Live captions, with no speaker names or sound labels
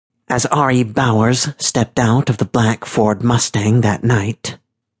As Ari Bowers stepped out of the black Ford Mustang that night,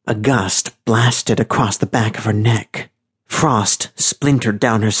 a gust blasted across the back of her neck. Frost splintered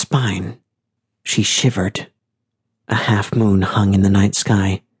down her spine. She shivered. A half-moon hung in the night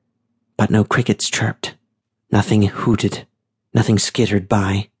sky, but no crickets chirped. Nothing hooted. Nothing skittered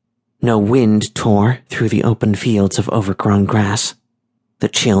by. No wind tore through the open fields of overgrown grass. The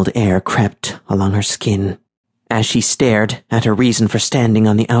chilled air crept along her skin as she stared at her reason for standing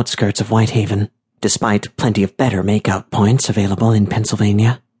on the outskirts of Whitehaven, despite plenty of better make-out points available in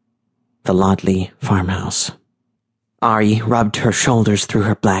Pennsylvania. The Lodley farmhouse. Ari rubbed her shoulders through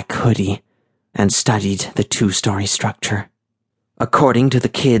her black hoodie and studied the two-story structure. According to the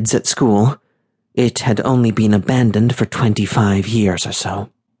kids at school, it had only been abandoned for 25 years or so,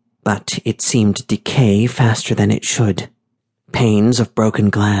 but it seemed to decay faster than it should. Panes of broken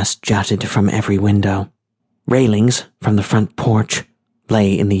glass jutted from every window. Railings from the front porch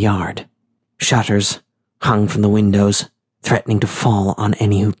lay in the yard. Shutters hung from the windows, threatening to fall on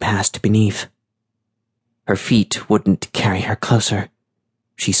any who passed beneath. Her feet wouldn't carry her closer.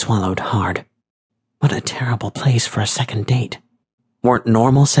 She swallowed hard. What a terrible place for a second date. Weren't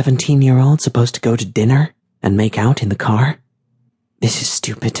normal 17-year-olds supposed to go to dinner and make out in the car? This is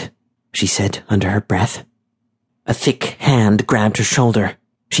stupid, she said under her breath. A thick hand grabbed her shoulder.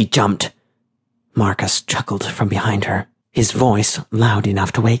 She jumped. Marcus chuckled from behind her, his voice loud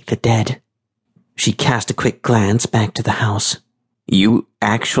enough to wake the dead. She cast a quick glance back to the house. "You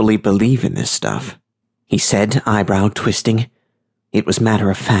actually believe in this stuff?" he said, eyebrow twisting. It was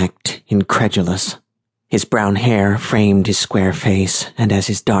matter-of-fact, incredulous. His brown hair framed his square face, and as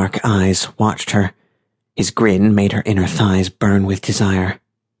his dark eyes watched her, his grin made her inner thighs burn with desire.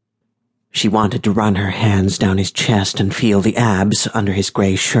 She wanted to run her hands down his chest and feel the abs under his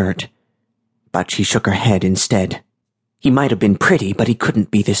gray shirt, but she shook her head instead. He might have been pretty, but he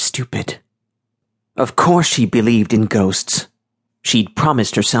couldn't be this stupid. Of course she believed in ghosts. She'd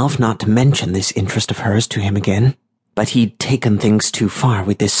promised herself not to mention this interest of hers to him again, but he'd taken things too far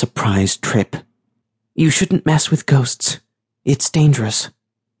with this surprise trip. "You shouldn't mess with ghosts. It's dangerous."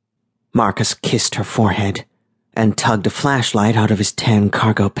 Marcus kissed her forehead and tugged a flashlight out of his tan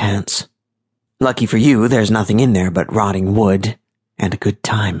cargo pants. "Lucky for you, there's nothing in there but rotting wood and a good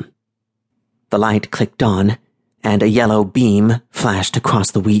time." The light clicked on, and a yellow beam flashed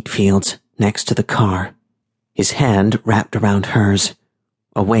across the wheat fields next to the car. His hand wrapped around hers.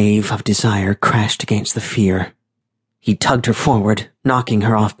 A wave of desire crashed against the fear. He tugged her forward, knocking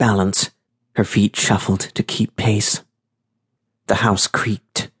her off balance. Her feet shuffled to keep pace. The house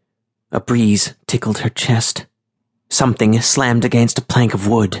creaked. A breeze tickled her chest. Something slammed against a plank of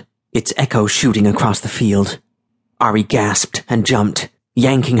wood, its echo shooting across the field. Ari gasped and jumped,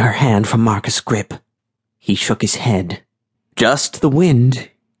 yanking her hand from Marcus' grip. He shook his head. "Just the wind.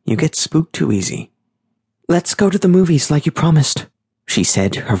 You get spooked too easy." "Let's go to the movies like you promised," she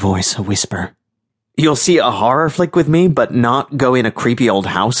said, her voice a whisper. "You'll see a horror flick with me, but not go in a creepy old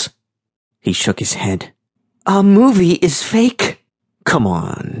house?" He shook his head. "A movie is fake." "Come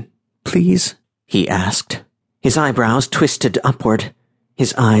on, please?" he asked. His eyebrows twisted upward.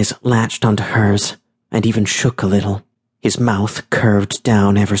 His eyes latched onto hers, and even shook a little. His mouth curved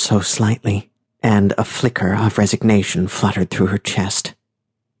down ever so slightly, and a flicker of resignation fluttered through her chest.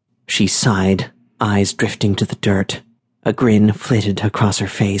 She sighed, eyes drifting to the dirt. A grin flitted across her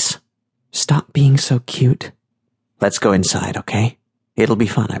face. "Stop being so cute." "Let's go inside, okay? It'll be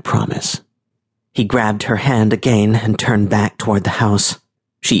fun, I promise." He grabbed her hand again and turned back toward the house.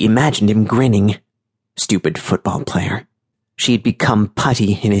 She imagined him grinning. Stupid football player. She'd become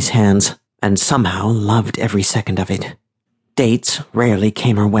putty in his hands, and somehow loved every second of it. Dates rarely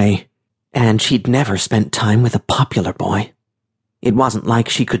came her way, and she'd never spent time with a popular boy. It wasn't like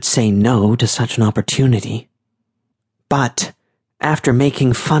she could say no to such an opportunity. But, after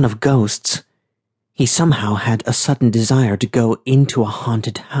making fun of ghosts, he somehow had a sudden desire to go into a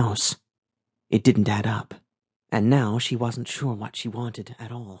haunted house. It didn't add up, and now she wasn't sure what she wanted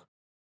at all.